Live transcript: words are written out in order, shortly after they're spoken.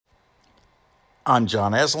I'm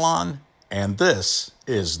John Aslan, and this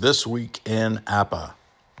is This Week in APA.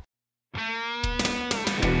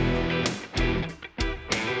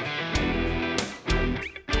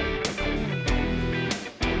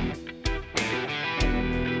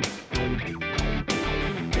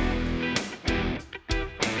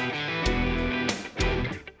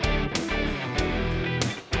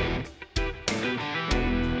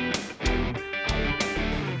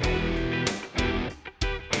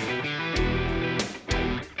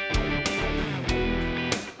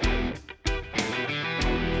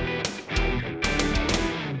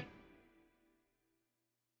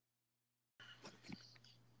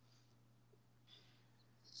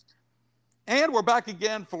 And we're back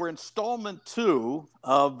again for installment 2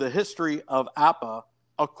 of the history of APA,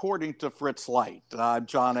 according to Fritz Light. I'm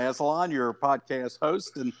John Aslan, your podcast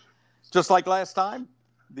host, and just like last time,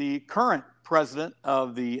 the current president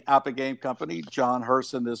of the APA Game Company, John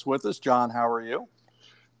Herson, is with us. John, how are you?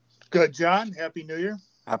 Good, John. Happy New Year.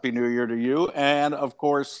 Happy New Year to you. And, of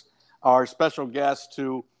course, our special guest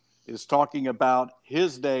who is talking about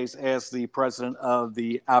his days as the president of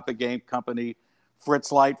the APA Game Company,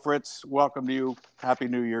 Fritz Light. Fritz, welcome to you. Happy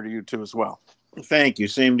New Year to you, too, as well. Thank you.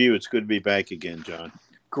 Same to you. It's good to be back again, John.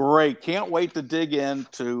 Great. Can't wait to dig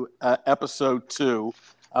into episode 2.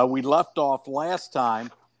 We left off last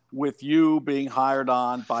time with you being hired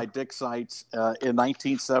on by Dick Seitz in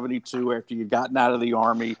 1972 after you'd gotten out of the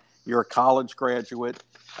Army. You're a college graduate.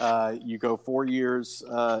 You go 4 years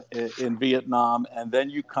in Vietnam, and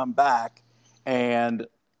then you come back, and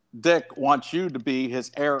Dick wants you to be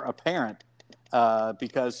his heir apparent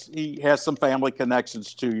because he has some family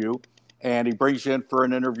connections to you, and he brings you in for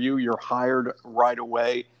an interview. You're hired right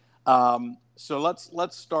away. So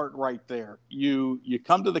let's start right there. You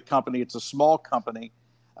come to the company. It's a small company.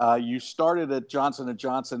 You started at Johnson &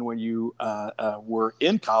 Johnson when you were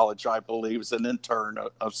in college, I believe, as an intern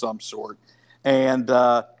of some sort. And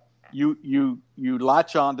you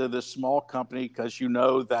latch onto this small company because you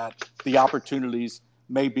know that the opportunities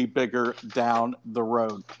may be bigger down the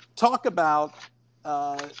road. Talk about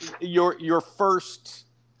your first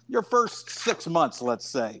 6 months, let's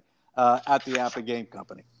say, at the APA Game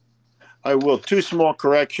Company. I will. 2 small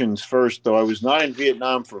corrections first, though. I was not in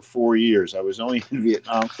Vietnam for 4 years. I was only in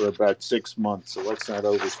Vietnam for about 6 months, so let's not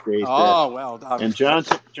overstate that. Oh, well. And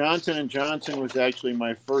Johnson & Johnson was actually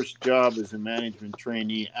my first job as a management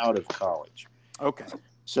trainee out of college. Okay.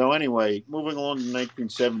 So anyway, moving along to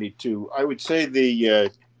 1972, I would say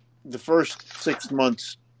the first 6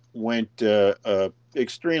 months went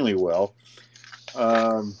extremely well.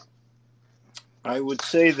 I would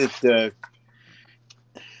say that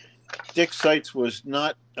Dick Seitz was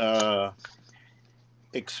not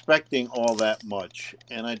expecting all that much,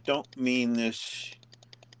 and I don't mean this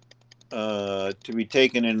to be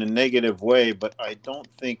taken in a negative way, but I don't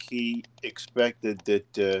think he expected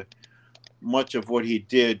that much of what he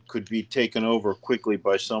did could be taken over quickly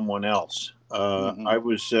by someone else. I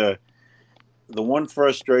was the one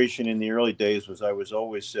frustration in the early days was I was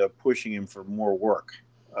always pushing him for more work.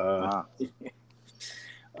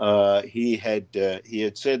 He had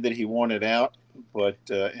said that he wanted out, but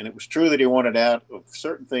and it was true that he wanted out of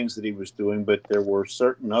certain things that he was doing, but there were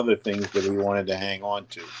certain other things that he wanted to hang on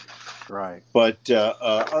to. Right. But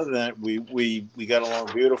other than that, we got along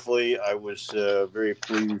beautifully. I was very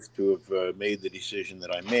pleased to have made the decision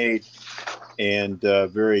that I made, and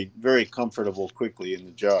very, very comfortable quickly in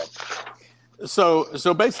the job. So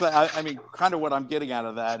basically, I mean, kind of what I'm getting out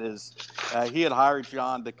of that is he had hired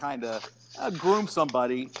John to kind of groom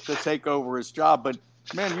somebody to take over his job. But,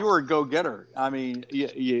 man, you were a go-getter. I mean,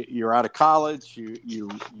 you're out of college. You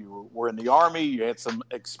were in the Army. You had some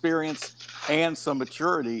experience and some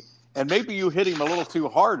maturity. And maybe you hit him a little too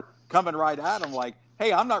hard coming right at him like,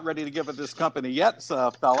 hey, I'm not ready to give it this company yet,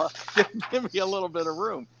 fella. Give me a little bit of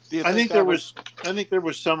room. I think there was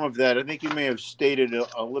some of that. I think you may have stated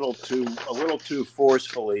a little too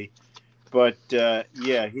forcefully, but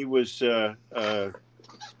yeah, he was. There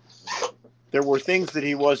were things that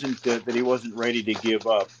he wasn't ready to give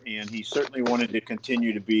up, and he certainly wanted to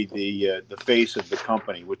continue to be the face of the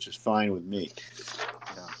company, which is fine with me.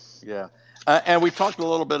 Yeah. And we talked a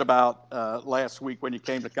little bit about last week when you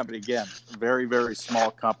came to the company again. Very, very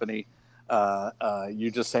small company.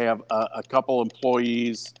 You just have a couple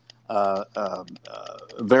employees,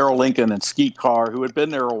 Vero Lincoln and Skeet Carr, who had been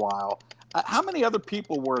there a while. How many other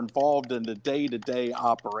people were involved in the day-to-day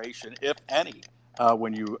operation, if any,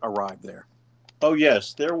 when you arrived there? Oh,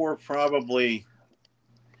 yes. There were probably,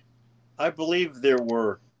 I believe there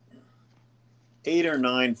were 8 or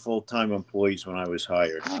 9 full-time employees when I was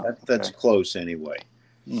hired. That's close anyway.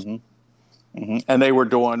 Mm-hmm. And they were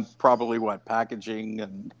doing probably what, packaging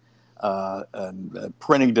and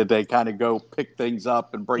printing? Did they kind of go pick things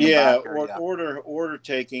up and bring them back? Order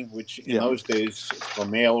taking, which in those days for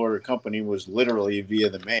mail order company was literally via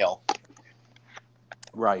the mail.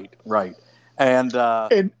 Right. And go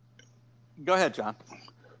ahead, John.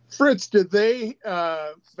 Fritz, did they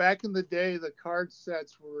back in the day the card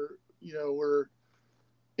sets were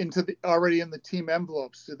already in the team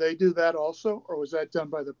envelopes? Did they do that also, or was that done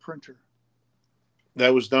by the printer?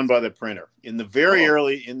 That was done by the printer. In the very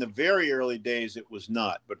early days, it was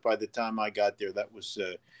not. But by the time I got there, that was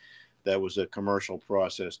a commercial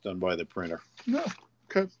process done by the printer. No,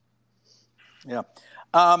 okay. Yeah.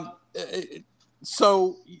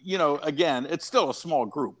 So, again, it's still a small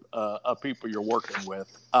group of people you're working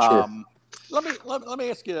with. Sure. Let me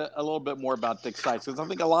ask you a little bit more about Dick Seitz, because I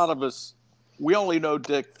think a lot of us, we only know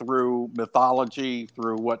Dick through mythology,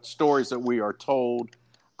 through what stories that we are told.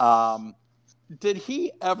 Did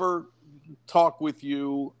he ever talk with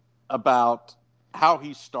you about how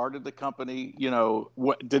he started the company?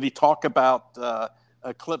 Did he talk about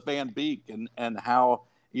Cliff Van Beek and how,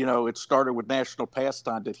 it started with National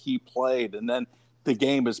Pastime that he played, and then the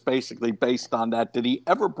game is basically based on that? Did he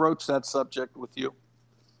ever broach that subject with you?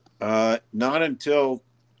 Not until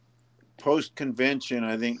post-convention,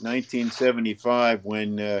 I think 1975,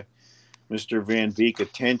 when Mr. Van Beek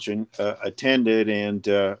attended and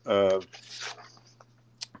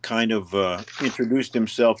kind of introduced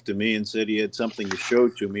himself to me and said he had something to show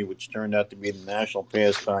to me, which turned out to be the National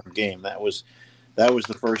Pastime game. That was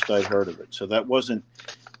the first I'd heard of it. So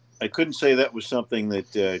I couldn't say that was something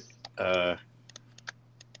that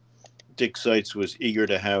Dick Seitz was eager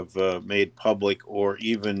to have made public or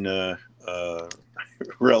even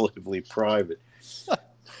relatively private.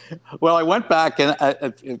 Well, I went back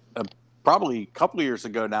and probably a couple of years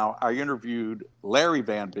ago now, I interviewed Larry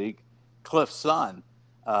Van Beek, Cliff's son,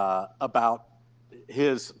 about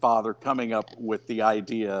his father coming up with the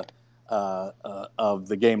idea of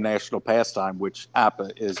the game National Pastime, which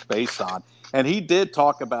APA is based on. And he did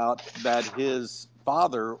talk about that his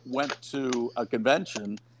father went to a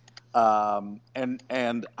convention, and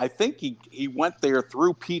I think he went there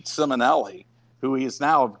through Pete Simonelli, who he is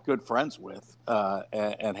now good friends with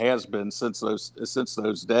and has been since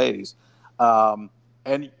those days.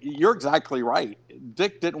 And you're exactly right.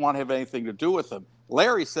 Dick didn't want to have anything to do with him.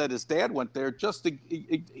 Larry said his dad went there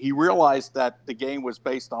he realized that the game was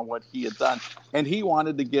based on what he had done, and he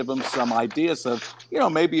wanted to give him some ideas of,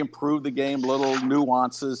 maybe improve the game, little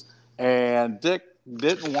nuances. And Dick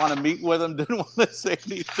didn't want to meet with him, didn't want to say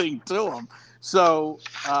anything to him. So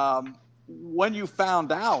when you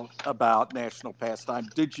found out about National Pastime,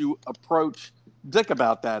 did you approach Dick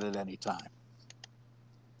about that at any time?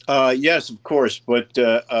 Yes, of course. But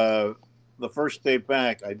the first day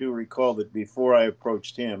back, I do recall that before I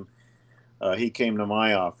approached him, he came to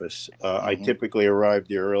my office. I typically arrived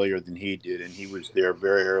there earlier than he did, and he was there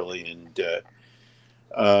very early and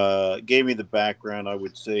gave me the background. I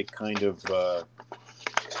would say kind of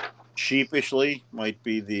sheepishly might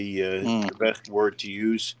be the best word to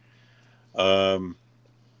use.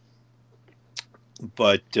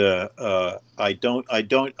 But I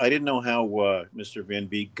didn't know how Mr. Van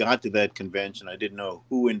Beek got to that convention. I didn't know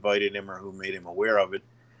who invited him or who made him aware of it.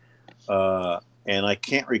 And I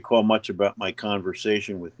can't recall much about my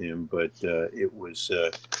conversation with him, but it was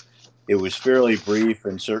fairly brief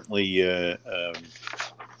and certainly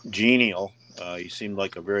genial. He seemed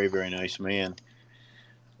like a very, very nice man.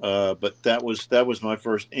 But that was my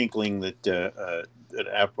first inkling that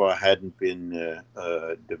APA hadn't been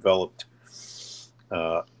developed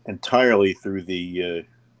entirely through the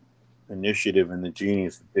initiative and the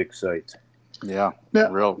genius of Dick Seitz. Yeah.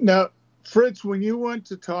 Now, Fritz, when you went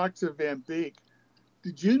to talk to Van Beek,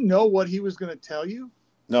 did you know what he was going to tell you?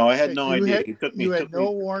 No, I had no idea. You had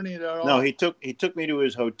no warning at all? No, he took me to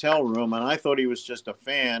his hotel room, and I thought he was just a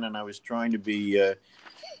fan, and I was trying to be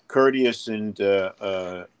courteous and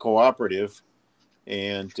cooperative.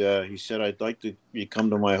 And he said, I'd like you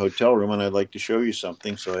come to my hotel room and I'd like to show you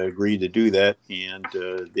something. So I agreed to do that. And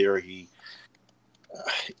there he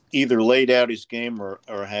either laid out his game or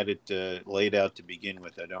had it laid out to begin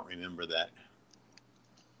with. I don't remember that.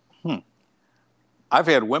 I've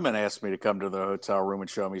had women ask me to come to the hotel room and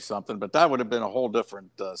show me something, but that would have been a whole different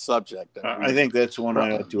subject. I think that's one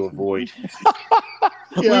I ought to avoid.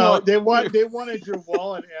 They wanted your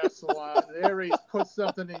wallet, asshole. They put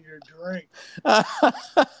something in your drink.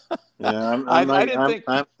 Yeah,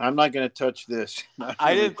 I'm not going to touch this.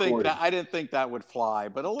 I didn't think that would fly,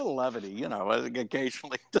 but a little levity,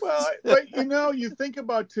 occasionally does. Well, but you think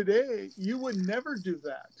about today, you would never do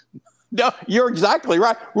that. No, you're exactly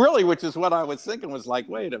right. Really, which is what I was thinking was like,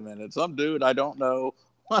 wait a minute, some dude I don't know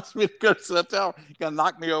wants me to go to the hotel, gonna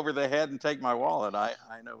knock me over the head and take my wallet. I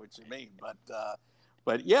know what you mean,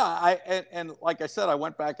 but yeah, and like I said, I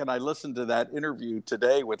went back and I listened to that interview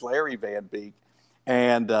today with Larry Van Beek,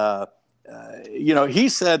 and he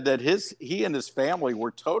said that he and his family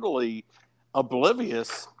were totally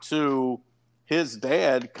oblivious to his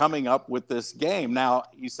dad coming up with this game. Now,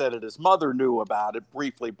 he said that his mother knew about it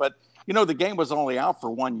briefly, but the game was only out for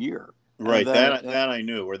 1 year. Right. That I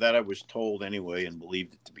knew, or that I was told anyway, and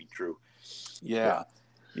believed it to be true. Yeah.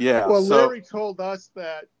 Yeah. Well, Larry told us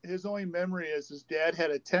that his only memory is his dad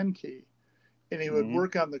had a 10 key, and he would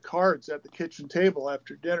work on the cards at the kitchen table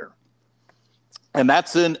after dinner. And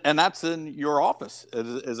that's in your office,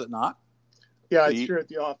 is it not? Yeah, it's here at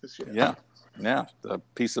the office. Yeah. Yeah, a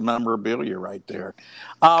piece of memorabilia right there.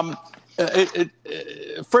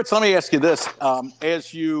 Fritz, let me ask you this: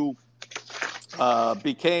 as you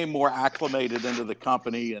became more acclimated into the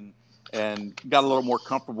company and got a little more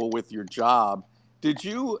comfortable with your job, did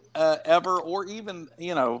you ever, or even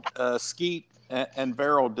Skeet and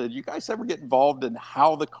Verrill, did you guys ever get involved in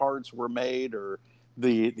how the cards were made or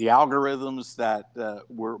the algorithms that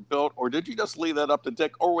were built, or did you just leave that up to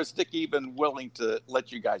Dick, or was Dick even willing to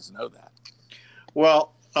let you guys know that?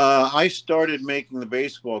 Well, I started making the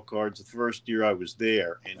baseball cards the first year I was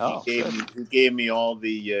there, and he gave me all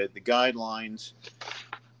the guidelines,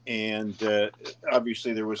 and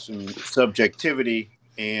obviously there was some subjectivity,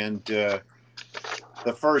 and the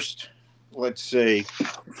first, let's say,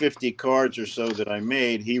 50 cards or so that I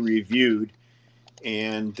made, he reviewed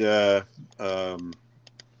and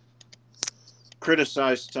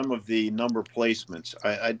criticized some of the number placements.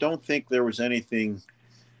 I don't think there was anything.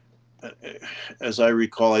 As I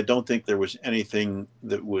recall, I don't think there was anything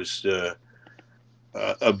that was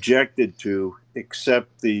objected to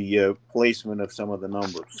except the placement of some of the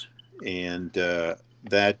numbers. And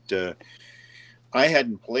that I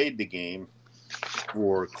hadn't played the game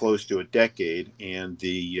for close to a decade, and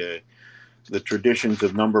the traditions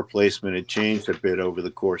of number placement had changed a bit over the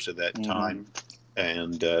course of that time.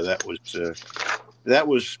 And that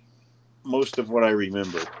was most of what I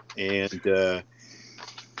remember. And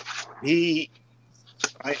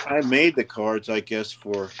I made the cards, I guess,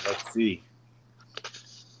 for, let's see,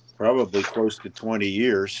 probably close to 20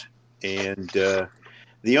 years. And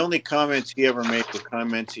the only comments he ever made were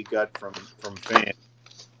comments he got from fans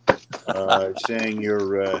saying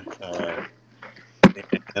you're,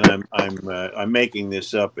 and I'm making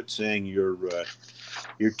this up, but saying you're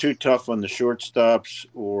too tough on the shortstops,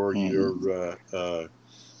 or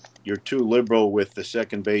you're too liberal with the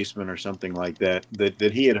second baseman or something like that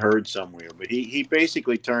he had heard somewhere. But he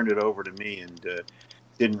basically turned it over to me and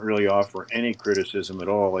didn't really offer any criticism at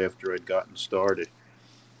all after I'd gotten started.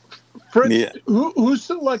 Fritz, who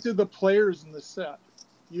selected the players in the set?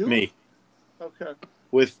 You? Me. Okay.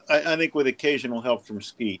 I think with occasional help from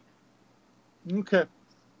Skeet. Okay.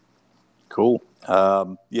 Cool.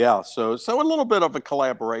 Yeah. So a little bit of a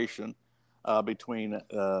collaboration between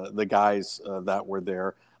the guys that were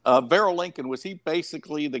there. Verrill Lincoln, was he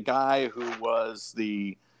basically the guy who was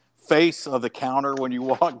the face of the counter when you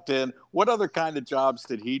walked in? What other kind of jobs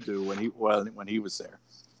did he do when he was there?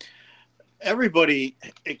 Everybody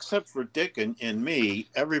except for Dick and me,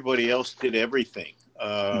 everybody else did everything.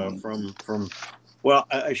 From well,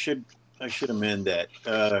 I should amend that.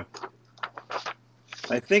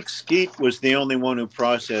 I think Skeet was the only one who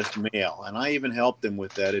processed mail, and I even helped him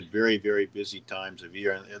with that at very, very busy times of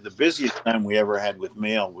year. And the busiest time we ever had with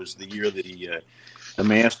mail was the year the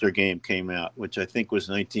Master Game came out, which I think was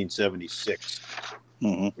 1976.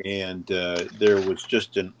 And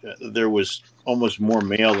there was almost more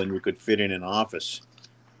mail than you could fit in an office.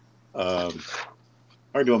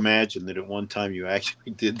 Hard to imagine that at one time you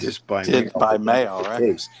actually did this by mail,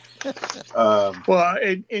 right? Well,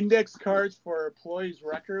 index cards for employees'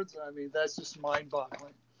 records, I mean, that's just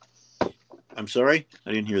mind-boggling. I'm sorry?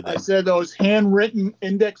 I didn't hear that. I said those handwritten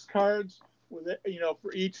index cards with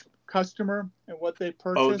for each customer and what they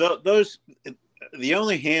purchased. Oh, those the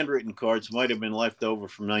only handwritten cards might have been left over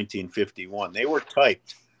from 1951. They were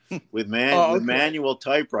typed with manual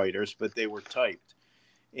typewriters, but they were typed.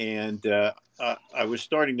 And I was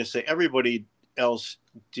starting to say everybody else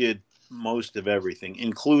did most of everything,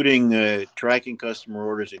 including tracking customer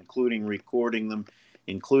orders, including recording them,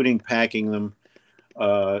 including packing them.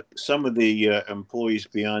 Some of the employees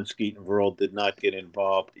beyond Skeet and Verrill did not get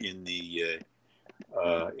involved in the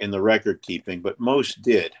record keeping, but most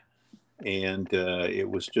did. And it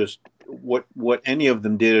was just what any of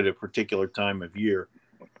them did at a particular time of year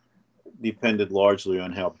depended largely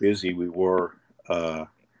on how busy we were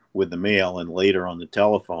with the mail and later on the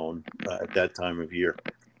telephone at that time of year.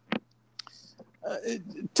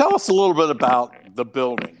 Tell us a little bit about the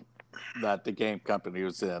building that the game company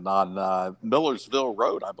was in on Millersville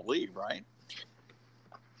Road, I believe, right?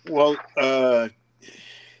 Well, the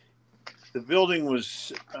building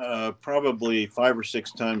was probably 5 or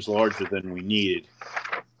 6 times larger than we needed.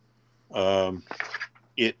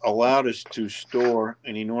 It allowed us to store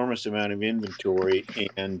an enormous amount of inventory,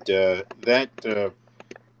 and that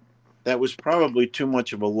was probably too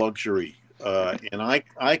much of a luxury. And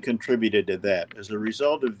I contributed to that as a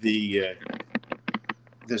result of the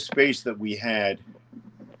space that we had.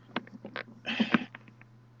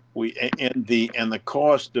 And the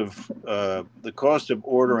cost of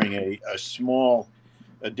ordering a small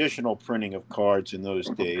additional printing of cards in those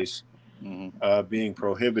days being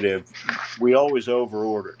prohibitive, we always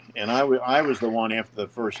overordered. And I was the one after the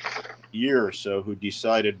first year or so who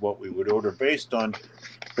decided what we would order based on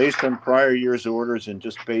prior year's orders and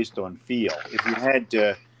just based on feel.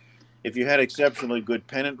 If you had exceptionally good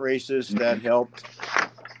pennant races, that helped.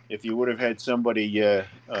 If you would have had somebody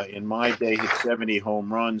in my day hit 70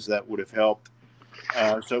 home runs, that would have helped.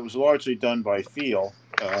 So it was largely done by feel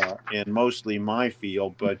and mostly my feel,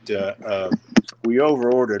 but we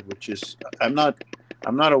overordered, which is I'm not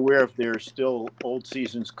aware if there's still old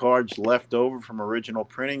seasons cards left over from original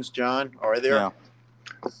printings. John, are there?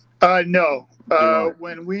 Yeah. No.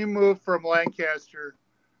 When we moved from Lancaster,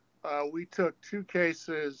 we took 2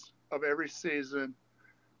 cases of every season,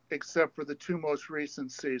 except for the 2 most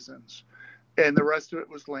recent seasons, and the rest of it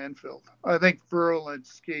was landfilled. I think Furl and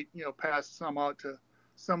Skeet, passed some out to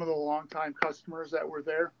some of the longtime customers that were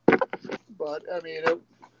there. But I mean,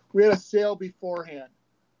 we had a sale beforehand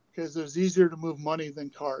because it was easier to move money than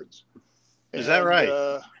cards. Is that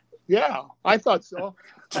right? Yeah, I thought so.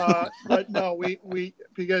 But no, we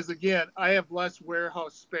because again, I have less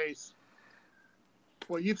warehouse space.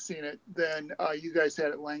 Well, you've seen it than you guys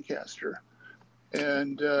had at Lancaster.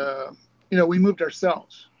 And, we moved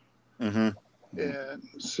ourselves. Mm-hmm. And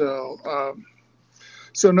so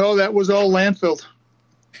no, that was all landfilled.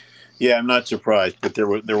 Yeah, I'm not surprised, but there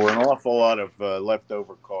were an awful lot of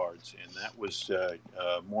leftover cards, and that was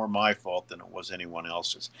more my fault than it was anyone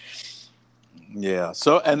else's. Yeah.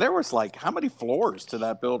 So, and there was how many floors to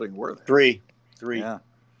that building were there? 3. Yeah.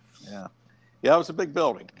 Yeah, it was a big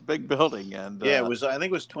building, and it was. I think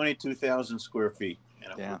it was 22,000 square feet,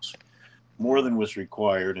 and it was more than was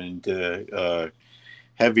required, and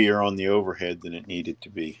heavier on the overhead than it needed to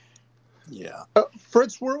be. Yeah.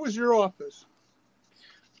 Fritz, where was your office?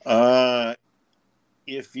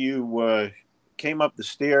 If you came up the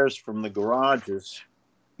stairs from the garages,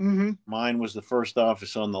 mine was the first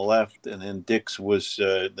office on the left, and then Dick's was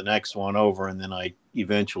the next one over, and then I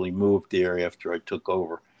eventually moved there after I took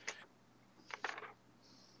over.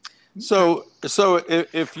 So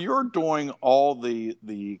if you're doing all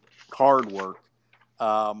the card work,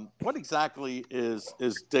 what exactly is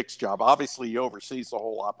Dick's job? Obviously, he oversees the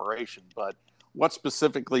whole operation, but what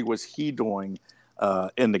specifically was he doing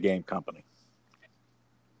in the game company?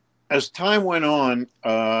 As time went on,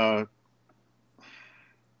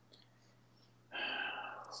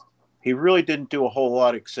 he really didn't do a whole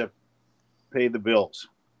lot except pay the bills.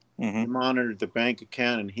 He monitored the bank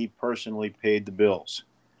account, and he personally paid the bills.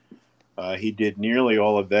 He did nearly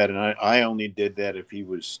all of that, and I only did that if he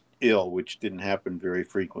was ill, which didn't happen very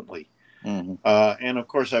frequently. And of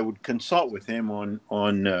course, I would consult with him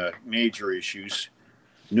on major issues,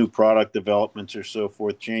 new product developments or so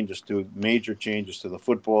forth, major changes to the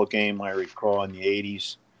football game. I recall in the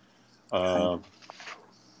 80s.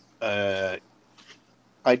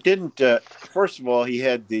 I didn't. First of all, he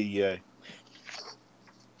had the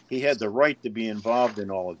right to be involved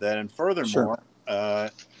in all of that, and furthermore.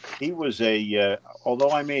 He was although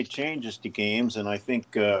I made changes to games, and I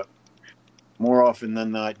think more often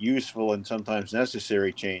than not useful and sometimes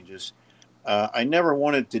necessary changes, I never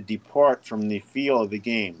wanted to depart from the feel of the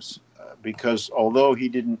games because although he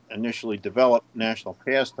didn't initially develop National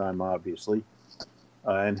Pastime, obviously,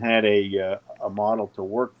 and had a model to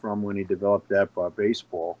work from when he developed that by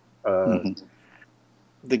baseball,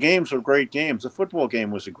 the games were great games. The football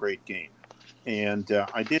game was a great game. And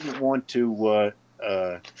I didn't want to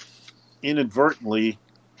inadvertently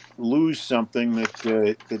lose something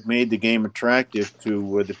that made the game attractive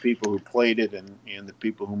to the people who played it and the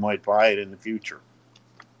people who might buy it in the future.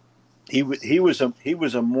 He was a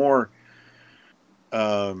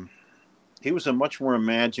much more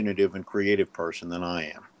imaginative and creative person than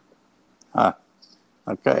I am.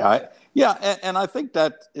 Okay. And I think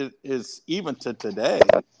that is even to today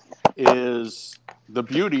is the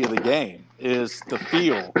beauty of the game is the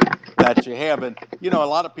feel that that you have. And, a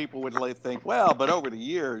lot of people would think, well, but over the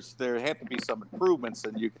years, there have to be some improvements.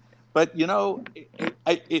 But, and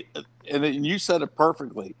you said it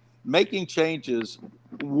perfectly, making changes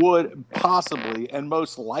would possibly and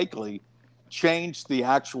most likely change the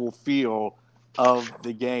actual feel of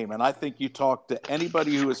the game. And I think you talk to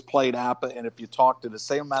anybody who has played APBA, and if you talk to the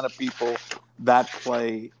same amount of people that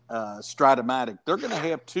play Stratomatic, they're going to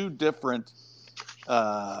have two different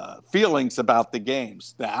feelings about the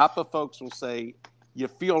games. The APBA folks will say you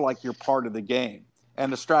feel like you're part of the game,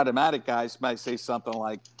 and the Stratomatic guys might say something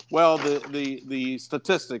like, well, the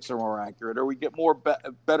statistics are more accurate, or we get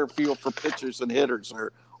better feel for pitchers and hitters,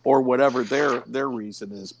 or whatever their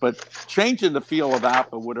reason is. But changing the feel of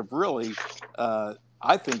APBA would have really,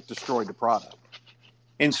 I think, destroyed the product.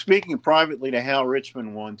 And speaking privately to Hal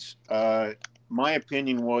Richmond once, my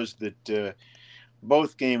opinion was that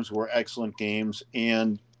both games were excellent games,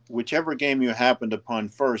 and whichever game you happened upon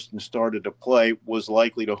first and started to play was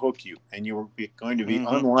likely to hook you, and you were going to be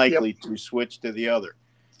unlikely to switch to the other.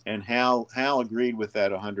 And Hal agreed with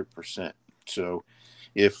that 100%. So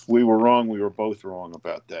if we were wrong, we were both wrong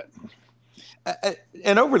about that.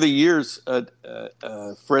 And over the years,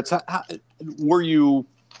 Fritz, were you,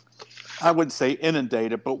 I wouldn't say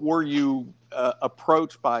inundated, but were you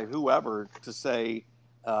approached by whoever to say,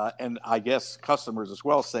 and I guess customers as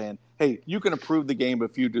well, saying, hey, you can improve the game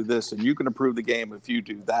if you do this, and you can improve the game if you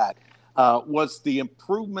do that? Was the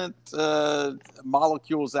improvement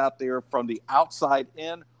molecules out there from the outside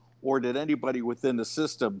in, or did anybody within the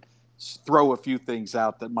system throw a few things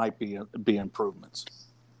out that might be improvements?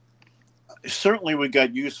 Certainly, we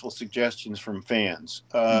got useful suggestions from fans.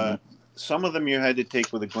 Some of them you had to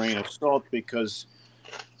take with a grain of salt, because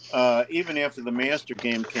even after the Master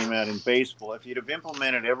Game came out in baseball, if you'd have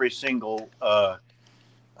implemented every single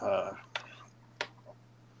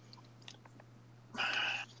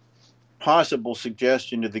possible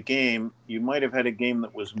suggestion to the game, you might have had a game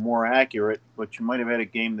that was more accurate, but you might have had a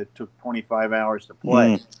game that took 25 hours to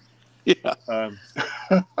play. Yeah. Kind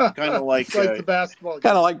of like the basketball game.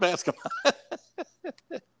 Kind of like basketball.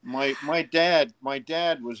 My dad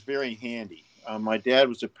was very handy. My dad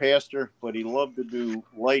was a pastor, but he loved to do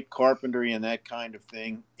light carpentry and that kind of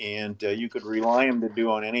thing. And you could rely on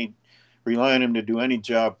him to do any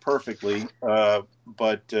job perfectly.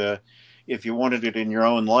 But if you wanted it in your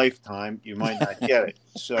own lifetime, you might not get it.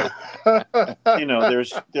 So,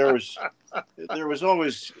 there was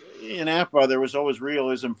always in APBA, there was always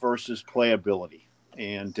realism versus playability,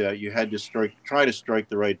 and you had to try to strike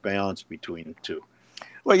the right balance between the two.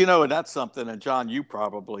 Well, and that's something, and John, you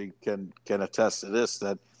probably can attest to this,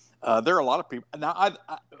 that there are a lot of people. Now,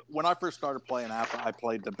 when I first started playing APBA, I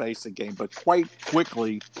played the basic game, but quite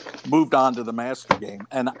quickly moved on to the Master Game,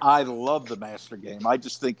 and I love the Master Game. I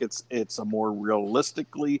just think it's a more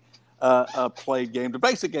realistically played game. The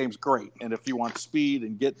basic game's great, and if you want speed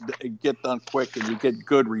and get done quick and you get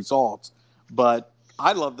good results, but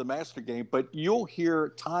I love the Master Game. But you'll hear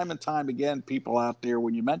time and time again people out there,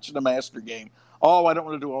 when you mention the Master Game, oh, I don't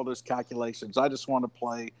want to do all those calculations. I just want to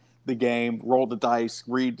play the game, roll the dice,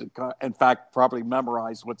 read the card, in fact, probably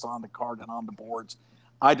memorize what's on the card and on the boards.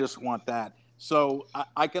 I just want that. So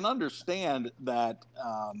I can understand that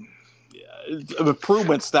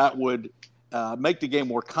improvements that would make the game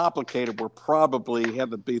more complicated were probably have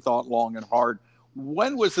to be thought long and hard.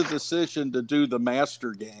 When was the decision to do the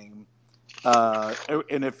Master Game?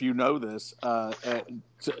 And if you know this,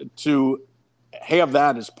 to have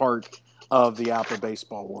that as part of the APBA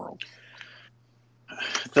baseball world?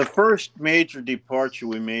 The first major departure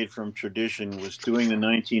we made from tradition was doing the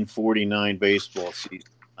 1949 baseball season.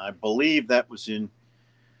 I believe that was in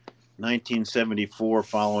 1974,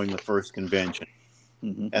 following the first convention.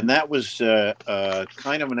 Mm-hmm. And that was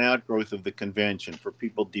kind of an outgrowth of the convention for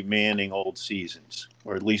people demanding old seasons,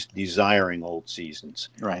 or at least desiring old seasons.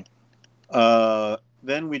 Right.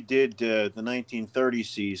 Then we did the 1930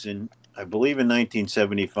 season, I believe in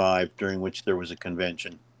 1975, during which there was a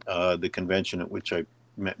convention, the convention at which I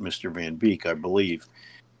met Mr. Van Beek, I believe.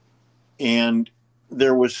 And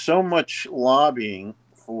there was so much lobbying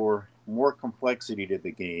for more complexity to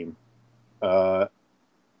the game that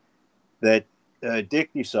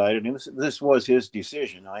Dick decided, and this was his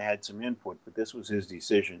decision, I had some input, but this was his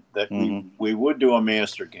decision, that we would do a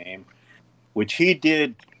Master Game, which he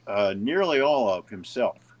did nearly all of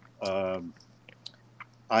himself.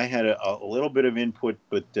 I had a little bit of input,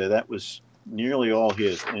 but that was nearly all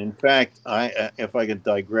his. And in fact, if I could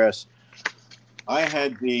digress, I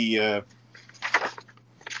had the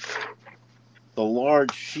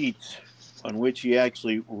large sheets on which he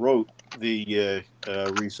actually wrote the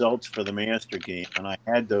results for the Master Game, and I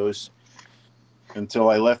had those until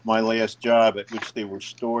I left my last job, at which they were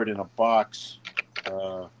stored in a box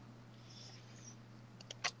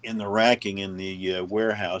in the racking in the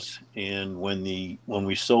warehouse. And when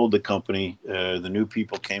we sold the company, the new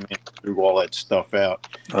people came in and threw all that stuff out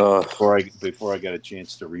before I got a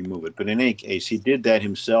chance to remove it. But in any case, he did that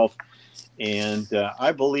himself. And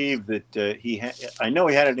I believe that I know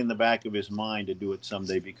he had it in the back of his mind to do it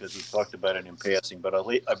someday because he talked about it in passing. But I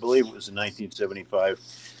believe it was a 1975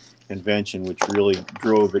 convention which really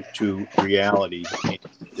drove it to reality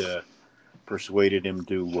and persuaded him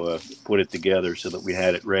to put it together so that we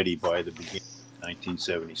had it ready by the beginning of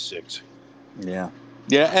 1976. Yeah,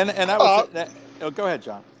 and that was go ahead,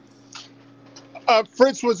 John.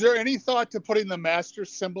 Fritz, was there any thought to putting the master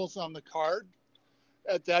symbols on the card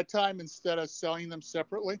at that time instead of selling them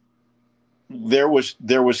separately? There was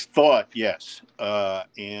thought, yes,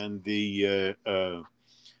 and the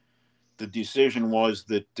decision was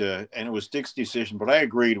that, and it was Dick's decision, but I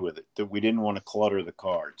agreed with it, that we didn't want to clutter the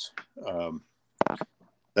cards.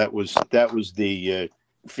 That was the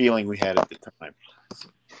feeling we had at the time.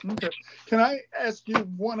 Okay. Can I ask you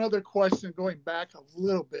one other question going back a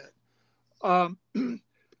little bit? I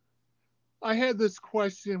had this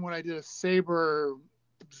question when I did a Saber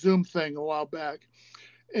Zoom thing a while back,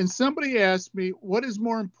 and somebody asked me, what is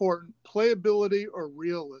more important, playability or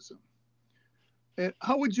realism? And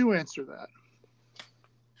how would you answer that?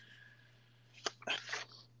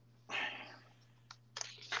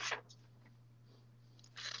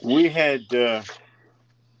 We had a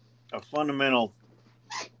fundamental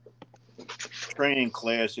training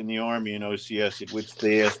class in the Army in OCS at which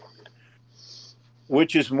they asked,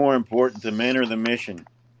 which is more important, the men or the mission?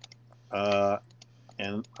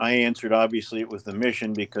 And I answered, obviously, it was the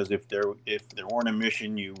mission, because if there weren't a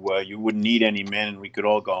mission, you wouldn't need any men and we could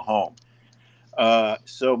all go home.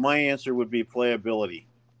 So my answer would be playability.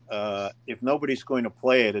 If nobody's going to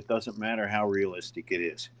play it, it doesn't matter how realistic it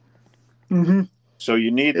is. Mm-hmm. So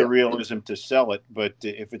you need the realism to sell it, but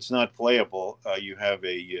if it's not playable, you have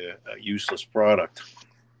a useless product.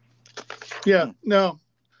 Yeah, no,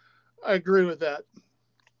 I agree with that.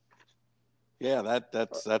 Yeah,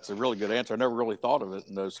 that's a really good answer. I never really thought of it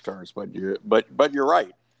in those terms, but you're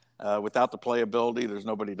right. Without the playability, there's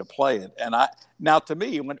nobody to play it. And now to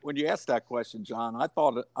me, when you asked that question, John, I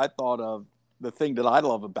thought of the thing that I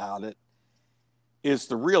love about it is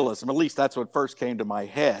the realism. At least that's what first came to my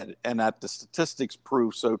head, and that the statistics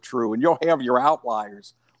prove so true. And you'll have your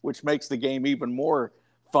outliers, which makes the game even more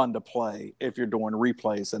fun to play if you're doing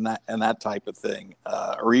replays and that type of thing,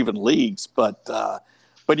 or even leagues. But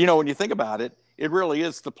when you think about it, it really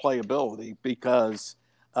is the playability, because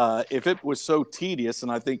if it was so tedious,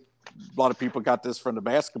 and I think a lot of people got this from the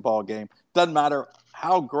basketball game, doesn't matter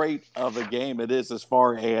how great of a game it is as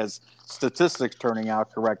far as statistics turning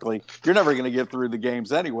out correctly, you're never going to get through the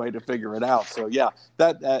games anyway to figure it out. So yeah,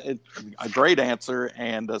 it's a great answer,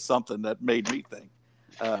 and something that made me think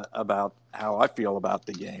about how I feel about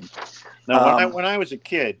the game. Now, when I was a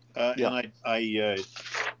kid, and I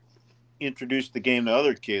introduced the game to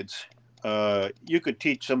other kids, you could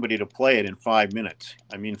teach somebody to play it in 5 minutes.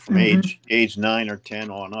 I mean, from age 9 or 10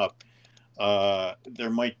 on up. There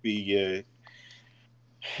might be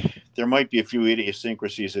a few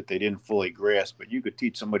idiosyncrasies that they didn't fully grasp, but you could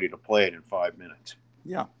teach somebody to play it in 5 minutes.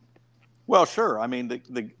 Yeah. Well, sure. I mean,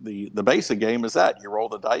 the basic game is that you roll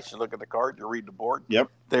the dice, you look at the card, you read the board. Yep.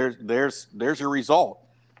 There's your result.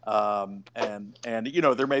 And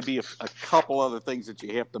there may be a couple other things that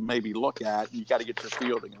you have to maybe look at. You got to get your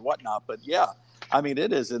fielding and whatnot. But yeah, I mean,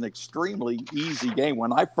 it is an extremely easy game.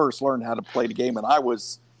 When I first learned how to play the game, and I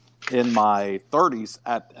was in my 30s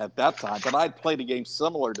at that time, but I'd played a game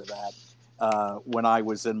similar to that when I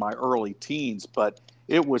was in my early teens. But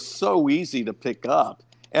it was so easy to pick up.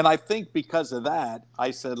 And I think because of that,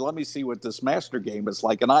 I said, let me see what this master game is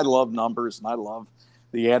like. And I love numbers, and I love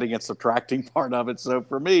the adding and subtracting part of it. So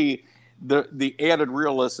for me, the added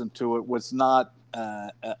realism to it was not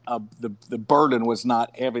the burden was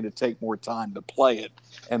not having to take more time to play it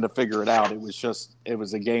and to figure it out. It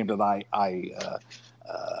was a game that I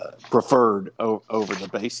preferred over the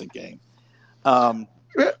basic game. Go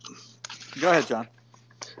ahead, John.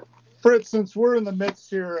 Fritz, since we're in the midst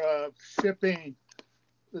here of shipping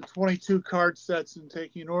the 22 card sets and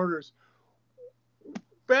taking orders,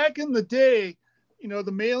 back in the day,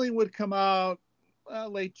 the mailing would come out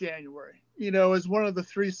late January, as one of the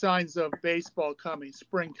 3 signs of baseball coming,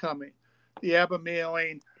 spring coming. The ABBA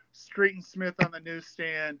mailing, Street and Smith on the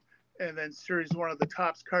newsstand, and then Series 1 of the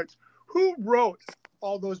Topps cards. Who wrote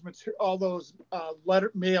all those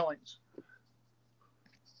letter mailings?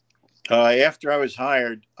 After I was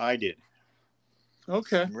hired, I did.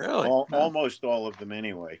 Okay. Really? Almost all of them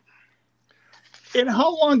anyway. And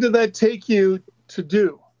how long did that take you to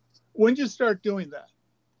do? When did you start doing that?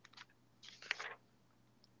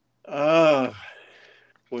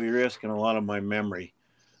 Well, you're asking a lot of my memory.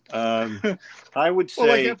 I would say,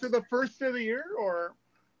 Well, like after the first of the year, or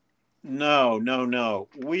no.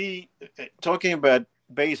 We talking about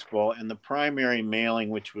baseball and the primary mailing,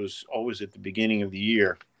 which was always at the beginning of the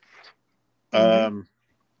year. I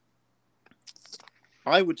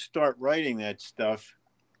would start writing that stuff,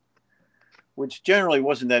 which generally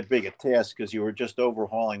wasn't that big a task because you were just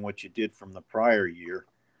overhauling what you did from the prior year.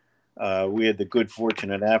 We had the good fortune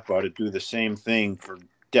at APRA to do the same thing for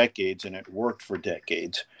decades, and it worked for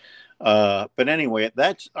decades. But anyway,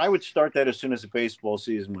 I would start that as soon as the baseball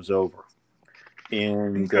season was over,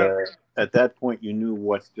 and at that point, you knew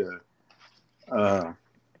what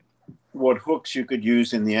hooks you could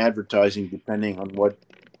use in the advertising, depending on what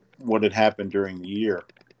had happened during the year.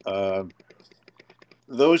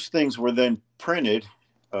 Those things were then printed,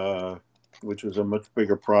 which was a much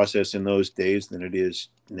bigger process in those days than it is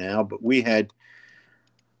now. But we had,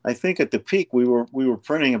 I think, at the peak, we were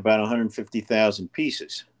printing about 150,000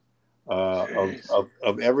 pieces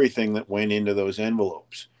of everything that went into those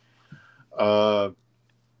envelopes. The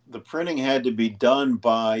printing had to be done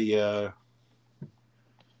by,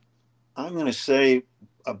 I'm going to say,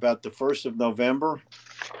 about the 1st of November.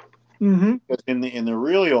 Because in the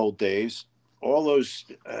really old days, all those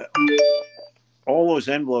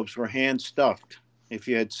envelopes were hand stuffed. If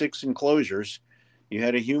you had 6 enclosures, you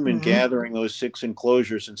had a human gathering those 6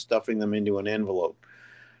 enclosures and stuffing them into an envelope.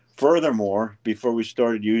 Furthermore, before we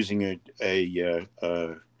started using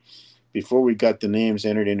before we got the names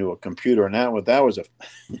entered into a computer, and that was a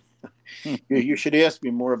you should ask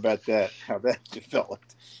me more about that, how that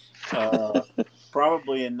developed.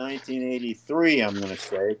 Probably in 1983, I'm going to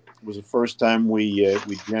say, was the first time we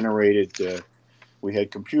generated, we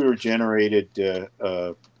had computer generated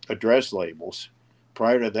address labels.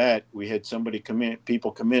 Prior to that, we had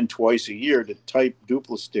people come in twice a year to type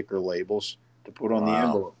duplicate sticker labels to put on the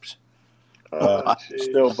envelopes.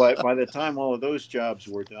 So by the time all of those jobs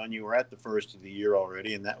were done, you were at the 1st of the year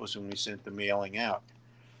already, and that was when we sent the mailing out.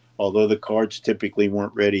 Although the cards typically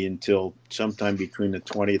weren't ready until sometime between the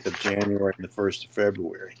 20th of January and the 1st of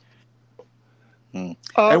February. And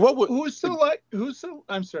I'm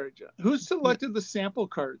sorry, John. Who selected the sample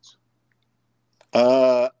cards?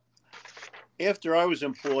 After I was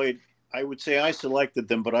employed, I would say I selected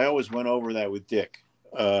them, but I always went over that with Dick.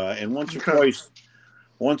 And once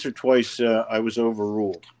or twice, I was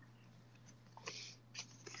overruled.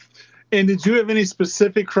 And did you have any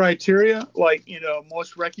specific criteria, like,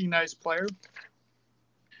 most recognized player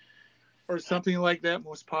or something like that,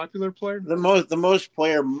 most popular player? The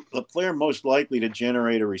player most likely to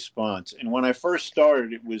generate a response. And when I first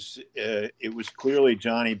started, it was clearly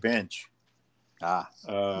Johnny Bench.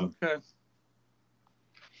 Okay.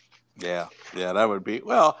 Yeah, that would be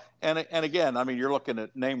well. And again, I mean, you're looking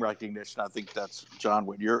at name recognition. I think that's, John,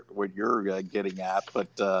 what you're getting at.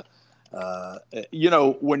 But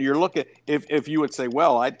when you're looking, if you would say,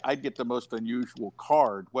 well, I'd get the most unusual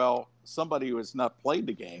card. Well, somebody who has not played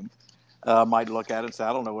the game might look at it and say,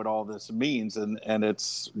 I don't know what all this means, and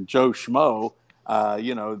it's Joe Schmo.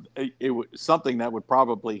 Something that would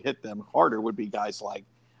probably hit them harder would be guys like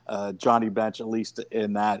Johnny Bench, at least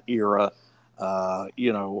in that era.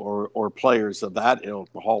 Or players of that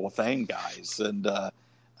ilk, the Hall of Fame guys, and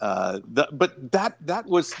but that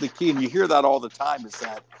was the key, and you hear that all the time. Is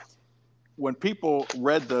that when people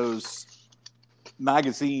read those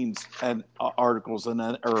magazines and articles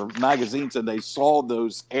or magazines, and they saw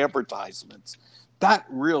those advertisements, that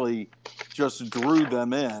really just drew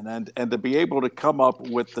them in, and to be able to come up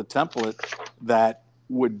with the template that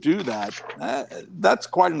would do that, that's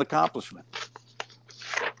quite an accomplishment.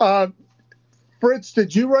 Fritz,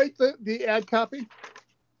 did you write the ad copy?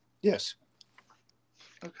 Yes.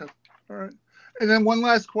 Okay. All right. And then one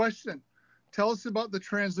last question. Tell us about the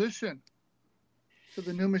transition to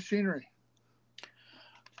the new machinery.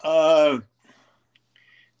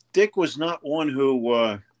 Dick was not one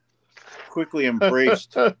who quickly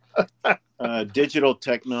embraced digital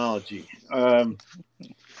technology.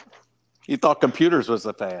 He thought computers was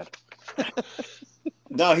a fad.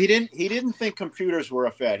 No, he didn't think computers were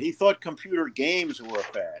a fad. He thought computer games were a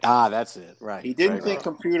fad. That's it. Right. He didn't think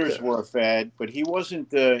computers were a fad, but he wasn't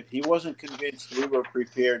convinced we were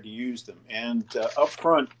prepared to use them. And up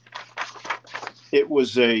front, it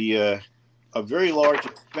was a very large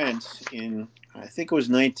expense. In, I think it was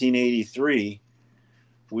 1983.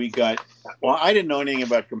 I didn't know anything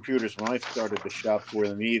about computers when I started to shop for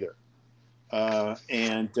them either.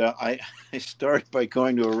 I started by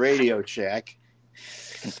going to a Radio Shack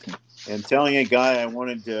and telling a guy I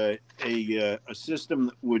wanted a system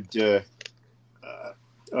that would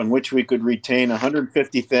on which we could retain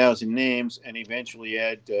 150,000 names and eventually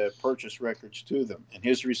add purchase records to them. And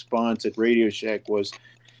his response at Radio Shack was,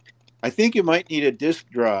 "I think you might need a disk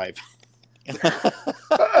drive."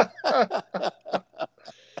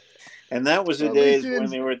 And that was the days when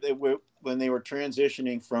they were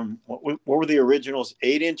transitioning from what were the originals,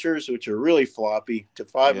 8-inchers, which are really floppy, to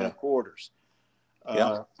 5 1/4.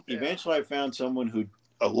 Eventually, I found someone who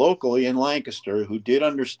locally in Lancaster who did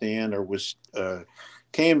understand or was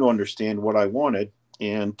came to understand what I wanted,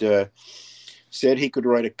 and said he could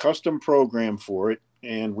write a custom program for it.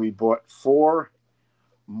 And we bought 4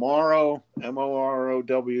 Morrow MOROW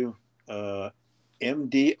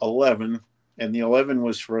MD11. And the 11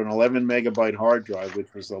 was for an 11 megabyte hard drive,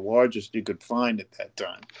 which was the largest you could find at that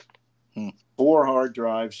time. 4 hard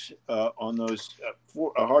drives on those,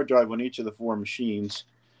 a hard drive on each of the 4 machines.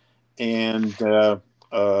 And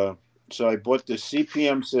so I bought the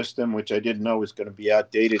CPM system, which I didn't know was going to be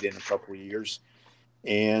outdated in a couple of years,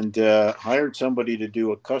 and hired somebody to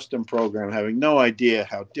do a custom program, having no idea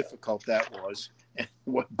how difficult that was and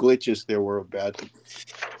what glitches there were about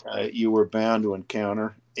you were bound to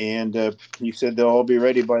encounter. And he said they'll all be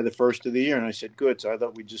ready by the first of the year. And I said, good. So I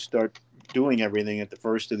thought we'd just start doing everything at the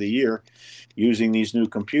first of the year using these new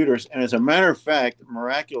computers. And as a matter of fact,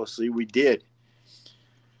 miraculously, we did.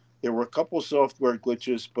 There were a couple of software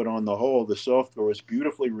glitches, but on the whole, the software was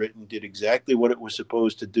beautifully written, did exactly what it was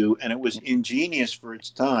supposed to do, and it was ingenious for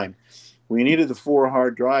its time. We needed the 4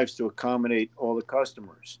 hard drives to accommodate all the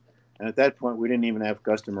customers. And at that point, we didn't even have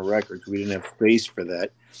customer records. We didn't have space for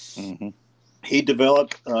that. Mm-hmm. He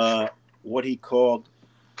developed what he called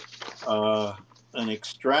an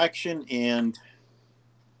extraction and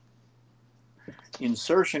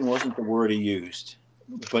insertion wasn't the word he used,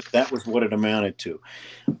 but that was what it amounted to.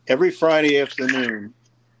 Every Friday afternoon,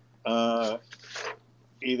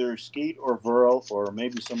 either Skeet or Verl, or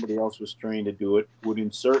maybe somebody else was trained to do it, would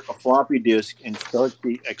insert a floppy disk and start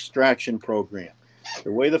the extraction program.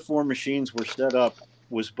 The way the 4 machines were set up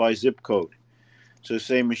was by zip code. So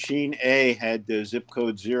say machine A had the zip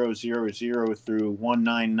code 000 through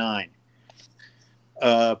 199.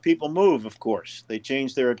 People move, of course. They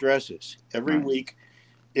change their addresses. Every week,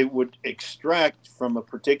 it would extract from a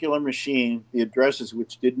particular machine the addresses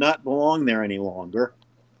which did not belong there any longer.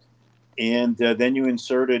 And then you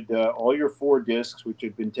inserted all your 4 disks, which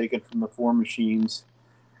had been taken from the 4 machines,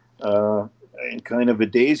 in kind of a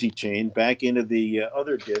daisy chain back into the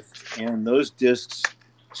other disks. And those disks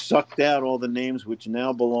sucked out all the names which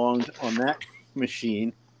now belonged on that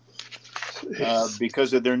machine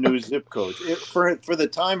because of their new zip codes. For the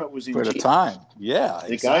time, it was ingenious. For the time, yeah.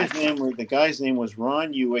 The guy's name was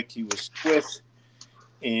Ron Ewick. He was Swiss,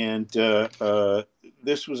 and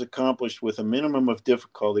this was accomplished with a minimum of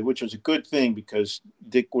difficulty, which was a good thing because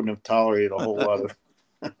Dick wouldn't have tolerated a whole lot of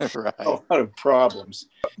a lot of problems.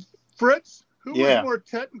 Fritz, who was more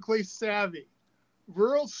technically savvy,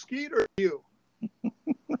 Verl, Skeet, or you?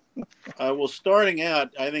 Well, starting out,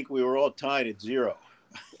 I think we were all tied at 0.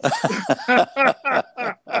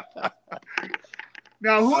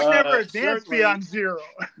 Now, who would never advance beyond 0?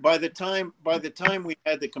 By the time we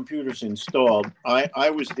had the computers installed, I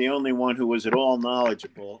was the only one who was at all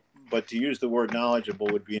knowledgeable. But to use the word knowledgeable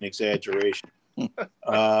would be an exaggeration.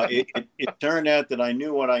 It turned out that I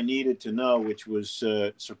knew what I needed to know, which was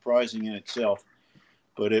surprising in itself.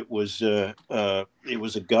 But it was a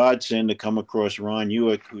godsend to come across Ron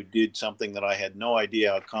Ewick, who did something that I had no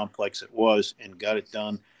idea how complex it was, and got it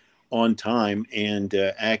done on time and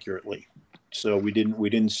accurately. So we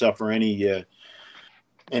didn't suffer any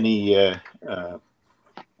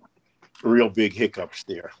real big hiccups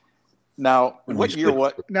there. Now, what year?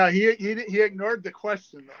 What? Now he ignored the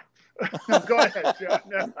question though. Go ahead,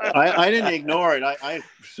 John. I didn't ignore it. I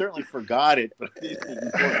certainly forgot it, but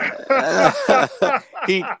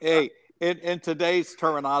in today's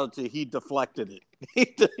terminology, he deflected it.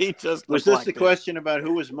 He just was this the question about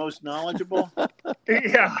who was most knowledgeable?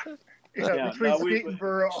 Yeah. Between Skeet and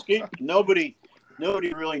Verl. Nobody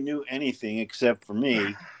really knew anything except for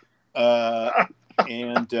me.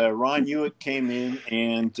 And Ron Ewick came in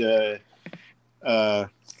and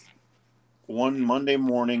one Monday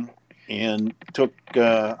morning and took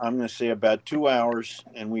I'm going to say about 2 hours,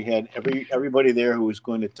 and we had everybody there who was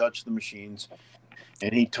going to touch the machines,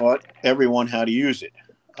 and he taught everyone how to use it,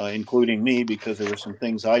 including me, because there were some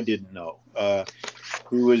things I didn't know.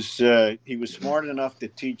 He was smart enough to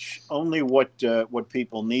teach only what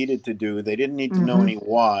people needed to do. They didn't need to know any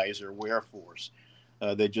whys or wherefores.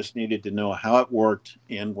 They just needed to know how it worked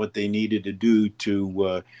and what they needed to do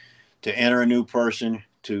to enter a new person,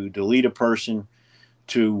 to delete a person,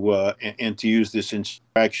 and to use this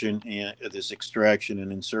extraction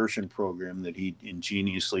and insertion program that he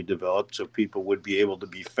ingeniously developed, so people would be able to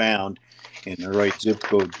be found in the right zip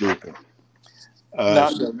code grouping.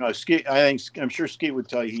 Skeet, I'm sure Skeet would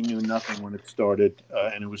tell you he knew nothing when it started,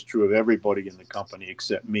 and it was true of everybody in the company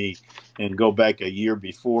except me. And go back a year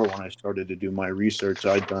before when I started to do my research,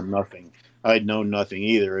 I'd done nothing. I'd known nothing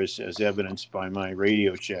either, as evidenced by my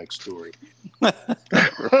Radio Shack story.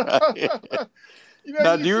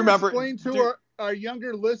 Now, do you remember? Explain to our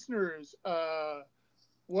younger listeners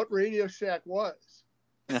what Radio Shack was.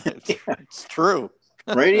 It's true.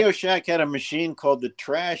 Radio Shack had a machine called the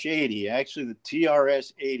Trash 80, actually the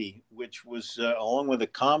TRS 80, which was along with a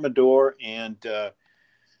Commodore and there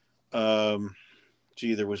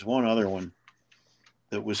was one other one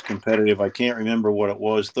that was competitive. I can't remember what it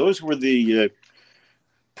was. Those were the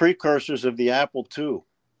precursors of the Apple II.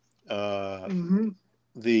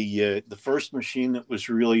 The first machine that was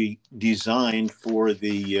really designed for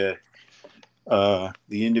the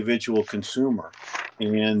individual consumer,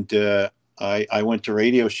 and I went to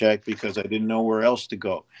Radio Shack because I didn't know where else to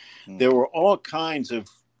go. There were all kinds of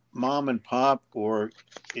mom and pop, or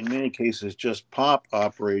in many cases just pop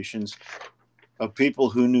operations of people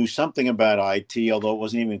who knew something about IT, although it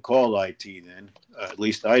wasn't even called IT then. At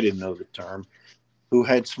least I didn't know the term. Who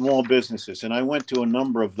had small businesses. And I went to a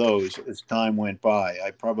number of those as time went by. I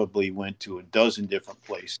probably went to a dozen different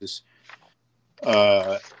places,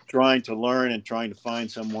 trying to learn and trying to find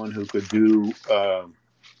someone who could do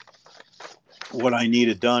what I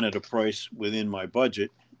needed done at a price within my budget.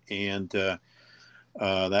 And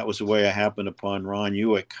that was the way I happened upon Ron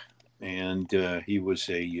Ewick. And he was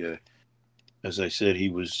as I said,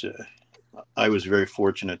 I was very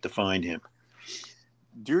fortunate to find him.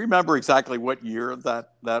 Do you remember exactly what year that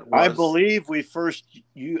was? I believe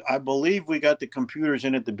we got the computers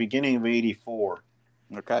in at the beginning of '84.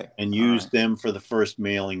 Okay. And used them for the first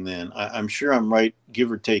mailing then. I'm sure I'm right,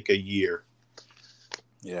 give or take a year.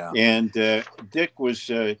 Yeah. And Dick was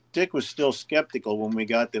still skeptical when we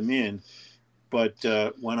got them in, but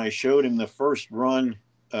when I showed him the first run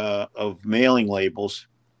of mailing labels,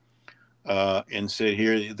 and said,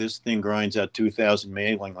 "Here, this thing grinds out 2,000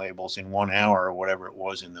 mailing labels in 1 hour," or whatever it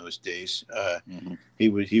was in those days, he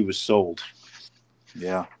was sold.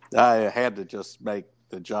 Yeah, I had to just make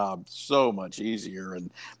the job so much easier.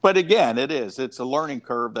 But again, it's a learning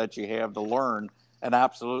curve that you have to learn an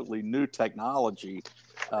absolutely new technology.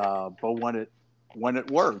 But when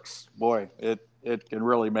it works, boy, it can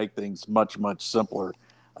really make things much, much simpler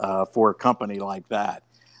for a company like that.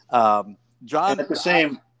 John,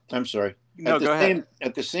 I'm sorry. No, go ahead.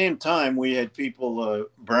 At the same time, we had people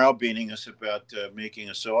browbeating us about making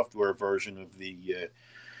a software version of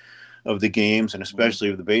the games, and especially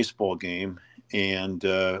of the baseball game. And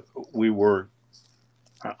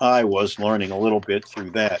I was learning a little bit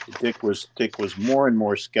through that. Dick was more and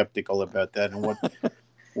more skeptical about that. And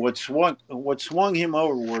what swung him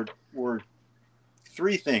over were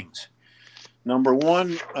three things. Number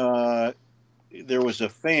one, there was a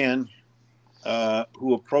fan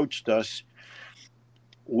who approached us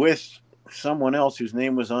with someone else whose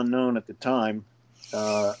name was unknown at the time,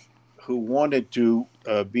 who wanted to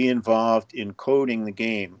be involved in coding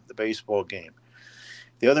the baseball game.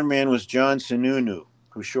 The other man was John Sununu,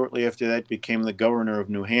 who shortly after that became the governor of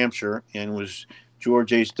New Hampshire and was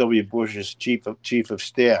George H.W. Bush's chief of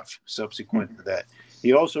staff subsequent to that.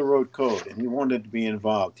 He also wrote code, and he wanted to be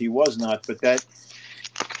involved. He was not, but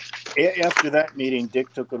after that meeting,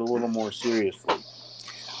 Dick took it a little more seriously.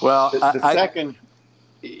 Well,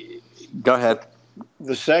 go ahead.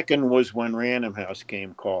 The second was when Random House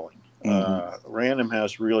came calling. Random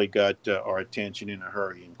House really got our attention in a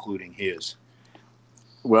hurry, including his.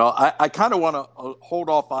 Well, I kind of want to hold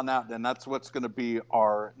off on that, and that's what's going to be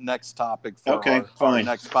our next topic for our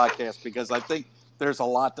next podcast, because I think there's a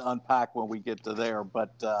lot to unpack when we get to there.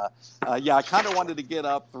 But yeah, I kind of wanted to get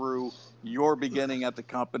up through your beginning at the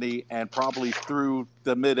company and probably through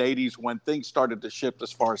the mid 80s when things started to shift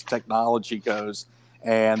as far as technology goes.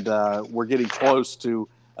 And we're getting close to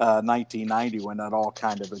 1990 when that all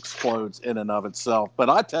kind of explodes in and of itself.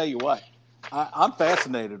 But I tell you what, I'm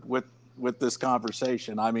fascinated with this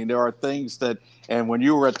conversation. I mean, there are things and when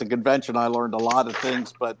you were at the convention, I learned a lot of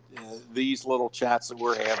things, but these little chats that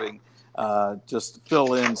we're having just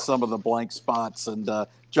fill in some of the blank spots. And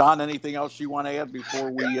John, anything else you want to add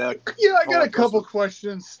before we? I got a couple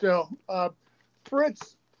questions still.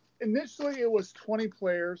 Fritz, initially it was 20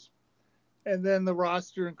 players, and then the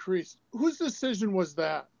roster increased. Whose decision was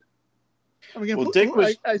that? I mean, Well, Dick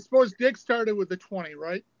was. I suppose Dick started with the 20,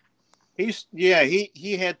 right?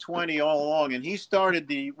 He had 20 all along, and he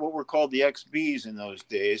started what were called the XBs in those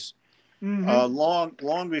days,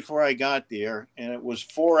 long before I got there, and it was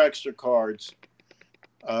 4 extra cards.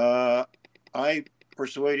 I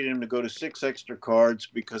persuaded him to go to 6 extra cards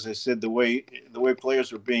because I said the way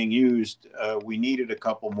players were being used, we needed a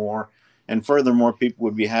couple more, and furthermore, people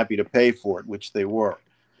would be happy to pay for it, which they were.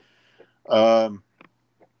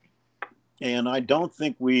 And I don't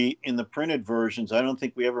think in the printed versions, I don't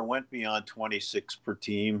think we ever went beyond 26 per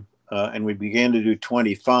team. And we began to do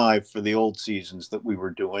 25 for the old seasons that we were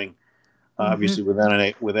doing, obviously without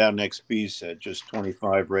an XB set, just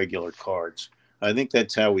 25 regular cards. I think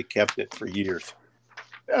that's how we kept it for years.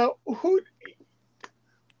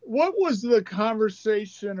 What was the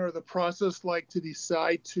conversation or the process like to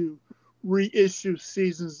decide to reissue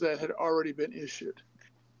seasons that had already been issued?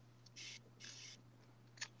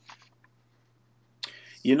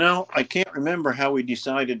 I can't remember how we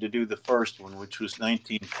decided to do the first one, which was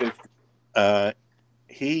 1950.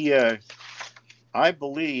 I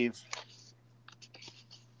believe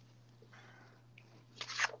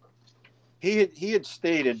he had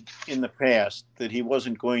stated in the past that he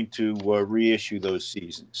wasn't going to reissue those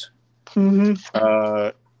seasons.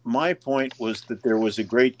 My point was that there was a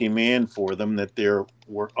great demand for them, that there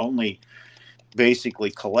were only basically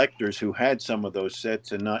collectors who had some of those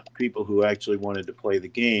sets and not people who actually wanted to play the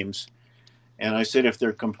games. And I said, if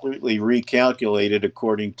they're completely recalculated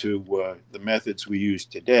according to the methods we use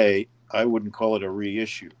today, I wouldn't call it a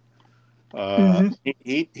reissue.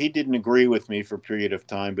 He didn't agree with me for a period of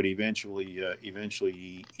time, but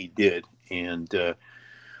eventually he did, and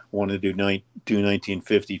wanted to do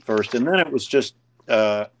 1950 first. And then it was just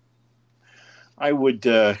I would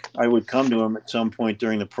come to him at some point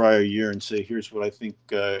during the prior year and say, here's what I think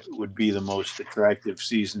would be the most attractive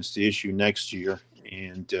seasons to issue next year.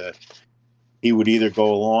 And he would either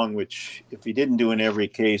go along, which if he didn't do in every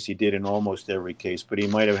case, he did in almost every case, but he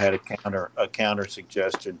might have had a counter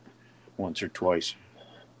suggestion once or twice.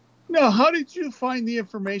 Now, how did you find the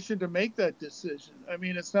information to make that decision? I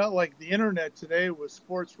mean, it's not like the internet today with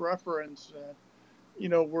Sports Reference,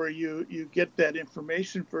 where you get that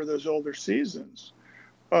information for those older seasons.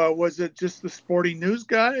 Was it just the sporting news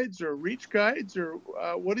guides or reach guides, or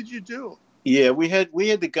what did you do? Yeah, we had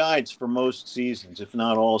the guides for most seasons, if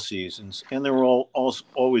not all seasons, and there were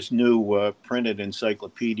always new printed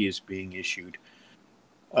encyclopedias being issued.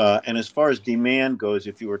 And as far as demand goes,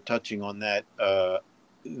 if you were touching on that,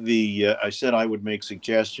 I said I would make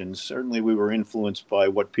suggestions. Certainly, we were influenced by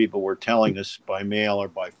what people were telling us by mail or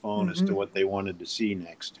by phone as to what they wanted to see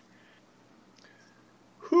next.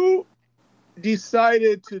 Who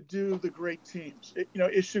decided to do the great teams?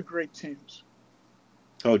 Issue great teams.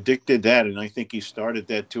 Oh, Dick did that, and I think he started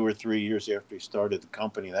that 2 or 3 years after he started the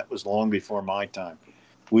company. That was long before my time.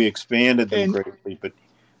 We expanded them greatly,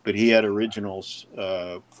 but he had originals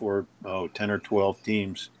for 10 or 12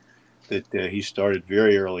 teams that he started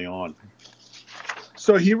very early on.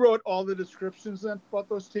 So he wrote all the descriptions then about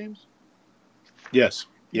those teams? Yes.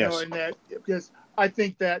 And that, because I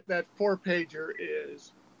think that 4-pager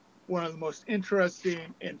is one of the most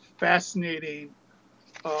interesting and fascinating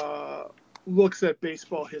looks at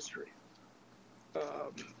baseball history.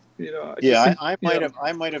 I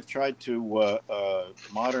might have tried to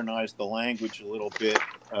modernize the language a little bit,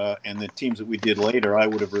 and the teams that we did later, I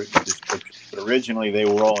would have written the descriptions, but originally they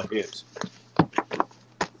were all his.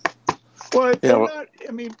 Well,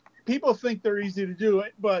 people think they're easy to do,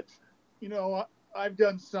 but I've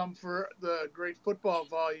done some for the great football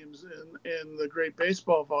volumes and the great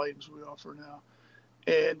baseball volumes we offer now,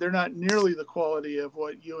 and they're not nearly the quality of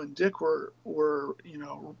what you and Dick were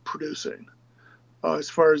producing.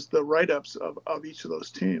 As far as the write-ups of each of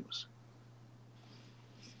those teams.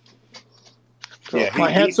 So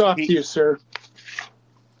my hat's off to you, sir.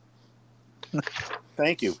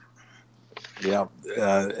 Thank you. Yeah,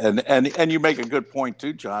 and you make a good point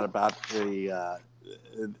too, John, about the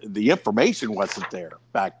information wasn't there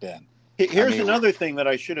back then. Here's another thing that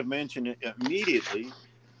I should have mentioned immediately.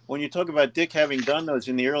 When you talk about Dick having done those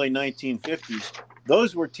in the early 1950s,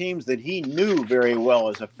 those were teams that he knew very well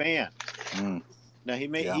as a fan. Now, he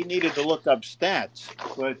needed to look up stats,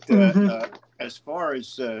 but as far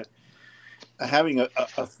as having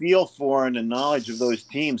a feel for and a knowledge of those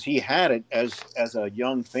teams, he had it as a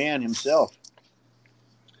young fan himself.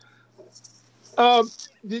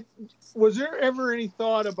 Was there ever any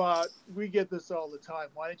thought about, we get this all the time,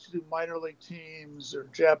 why don't you do minor league teams or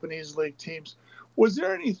Japanese league teams? Was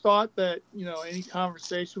there any thought that, any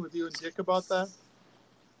conversation with you and Dick about that?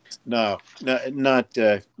 No, not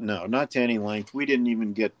to any length. We didn't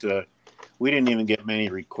even get we didn't even get many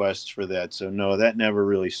requests for that. So no, that never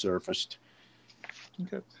really surfaced.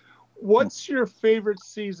 Okay. What's your favorite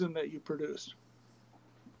season that you produced?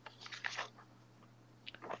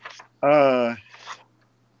 Well,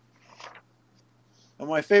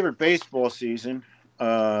 my favorite baseball season,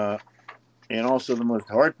 and also the most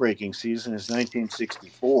heartbreaking season, is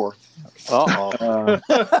 1964. Uh-oh.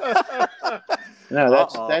 No,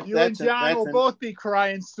 You and John will both be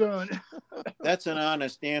crying soon. That's an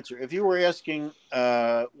honest answer. If you were asking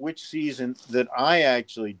which season that I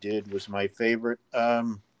actually did was my favorite, I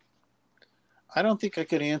don't think I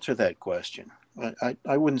could answer that question.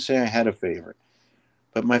 I wouldn't say I had a favorite.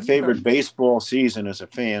 But my favorite baseball season as a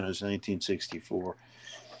fan is 1964.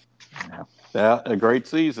 Yeah, a great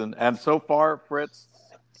season. And so far, Fritz,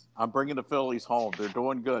 I'm bringing the Phillies home. They're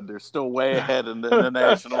doing good. They're still way ahead in the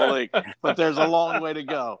National League, but there's a long way to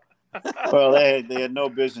go. Well, they had no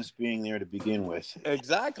business being there to begin with.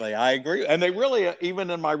 Exactly. I agree. And they really, even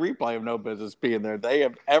in my replay, have no business being there. They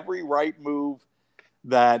have every right move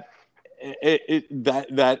that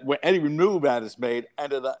any move that is made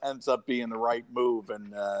ends up being the right move.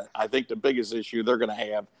 And I think the biggest issue they're going to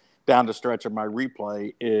have down the stretch of my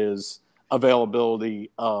replay is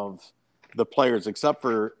availability of the players, except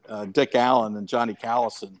for Dick Allen and Johnny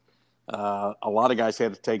Callison. A lot of guys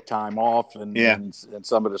had to take time off, and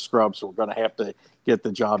some of the scrubs were going to have to get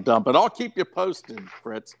the job done. But I'll keep you posted,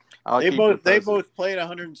 Fritz. They both played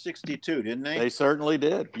 162, didn't they? They certainly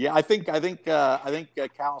did. Yeah, I think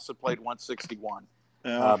Callison played 161,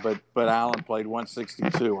 but Allen played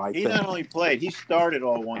 162. He not only played, he started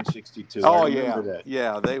all 162. Oh I remember that.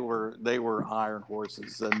 Yeah, they were iron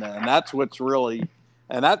horses, and that's what's really.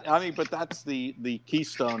 And but that's the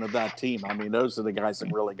keystone of that team. I mean, those are the guys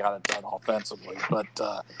that really got it done offensively. But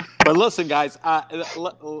listen, guys,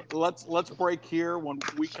 let's break here. When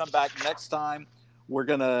we come back next time, we're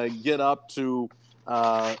gonna get up to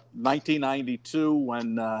 1992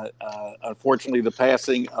 when unfortunately the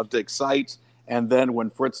passing of Dick Seitz, and then when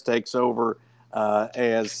Fritz takes over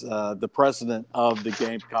as the president of the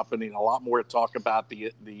game company. And a lot more to talk about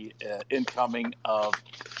the incoming of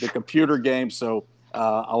the computer game. So.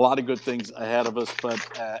 A lot of good things ahead of us, but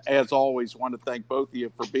as always, want to thank both of you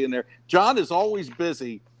for being there. John is always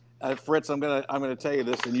busy. Fritz, I'm gonna tell you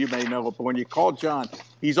this, and you may know it, but when you call John,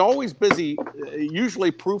 he's always busy, usually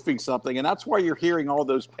proofing something, and that's why you're hearing all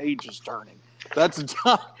those pages turning. That's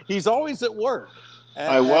John. He's always at work.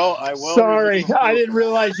 I will. Sorry, I didn't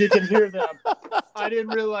realize you could hear them.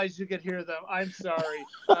 I'm sorry.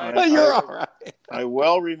 You're all right. I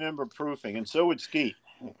well remember proofing, and so would Skeet.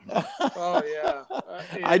 Oh yeah,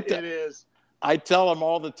 it is. I tell him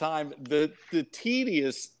all the time the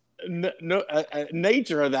tedious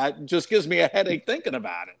nature of that just gives me a headache thinking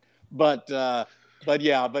about it. But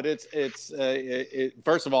it's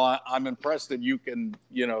first of all, I'm impressed that you can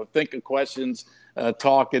think of questions,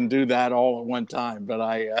 talk, and do that all at one time. But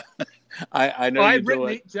I know you do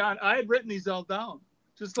it, John. I had written these all down.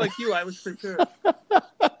 Just like you, I was prepared.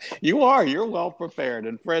 You're well prepared.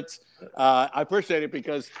 And Fritz, I appreciate it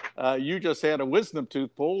because you just had a wisdom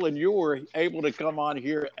tooth pull and you were able to come on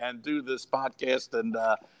here and do this podcast. And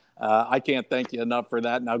I can't thank you enough for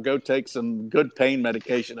that. Now go take some good pain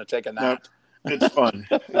medication and take a nap. It's fun.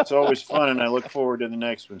 It's always fun. And I look forward to the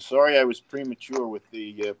next one. Sorry, I was premature with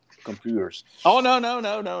the computers. Oh, no, not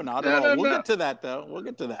at all. We'll get to that, though. We'll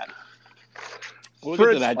get to that.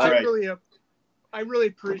 Fritz, I really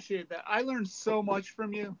appreciate that. I learned so much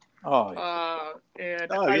from you. Oh,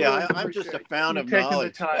 yeah. I'm just a fount of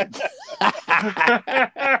knowledge.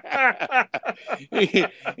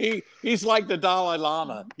 He's like the Dalai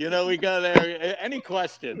Lama. We go there. Any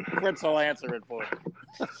question, Fritz will answer it for you.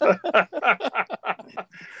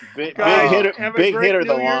 Big hitter,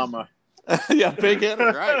 the llama. Yeah, big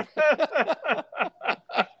hitter, right?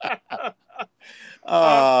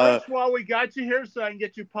 Fritz, while we got you here, so I can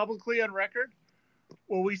get you publicly on record.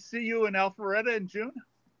 Will we see you in Alpharetta in June?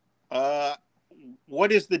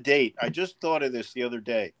 What is the date? I just thought of this the other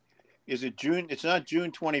day. Is it June? It's not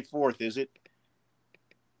June 24th, is it?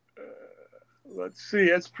 Let's see.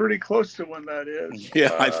 It's pretty close to when that is.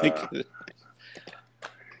 Yeah, I think.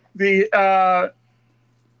 The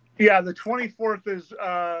 24th is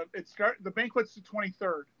the banquet's the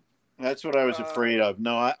 23rd. That's what I was afraid of.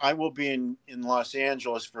 No, I will be in Los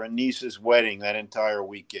Angeles for a niece's wedding that entire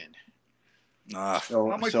weekend. How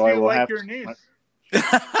much do you like your niece?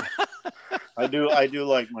 I do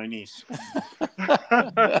like my niece.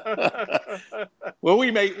 Well,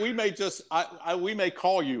 we may just we may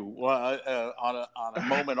call you on a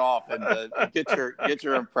moment off and get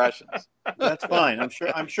your impressions. That's fine.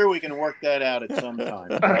 I'm sure we can work that out at some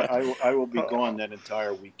time. I will be gone that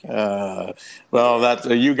entire weekend. Well, that's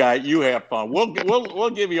you guys. You have fun. We'll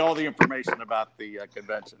give you all the information about the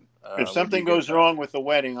convention. If something goes wrong with the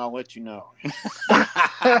wedding, I'll let you know.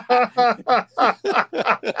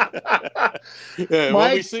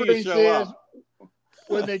 My experience is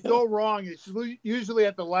when they go wrong, it's usually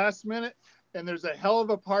at the last minute, and there's a hell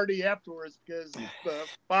of a party afterwards because the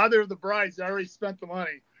father of the bride's already spent the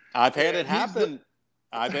money. I've had it happen.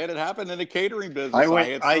 I've had it happen in the catering business. I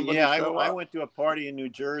went to a party in New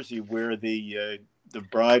Jersey where the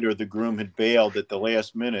bride or the groom had bailed at the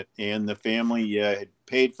last minute, and the family had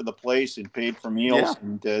paid for the place and paid for meals,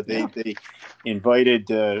 and they invited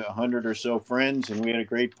 100 or so friends, and we had a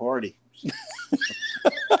great party.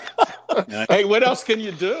 Hey, what else can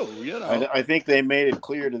you do? You know, I think they made it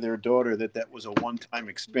clear to their daughter that was a one-time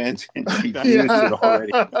expense, and she used it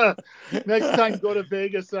already. Next time, go to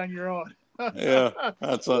Vegas on your own. Yeah,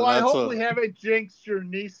 I hope we haven't jinxed your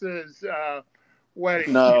niece's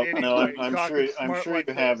wedding. No, I'm sure you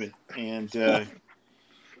haven't,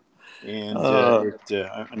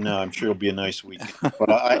 no, I'm sure it'll be a nice weekend. But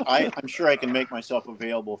I'm sure I can make myself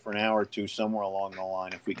available for an hour or two somewhere along the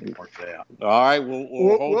line if we can work that out. All right,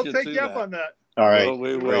 we'll take you up on that. All right,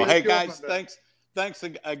 we will. Hey guys, thanks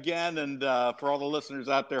again, and for all the listeners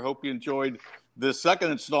out there, hope you enjoyed this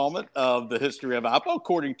second installment of the History of Apple,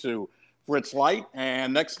 according to Fritz Light.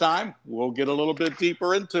 And next time we'll get a little bit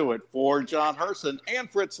deeper into it. For John Herson and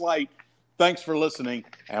Fritz Light, thanks for listening,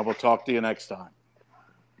 and we'll talk to you next time.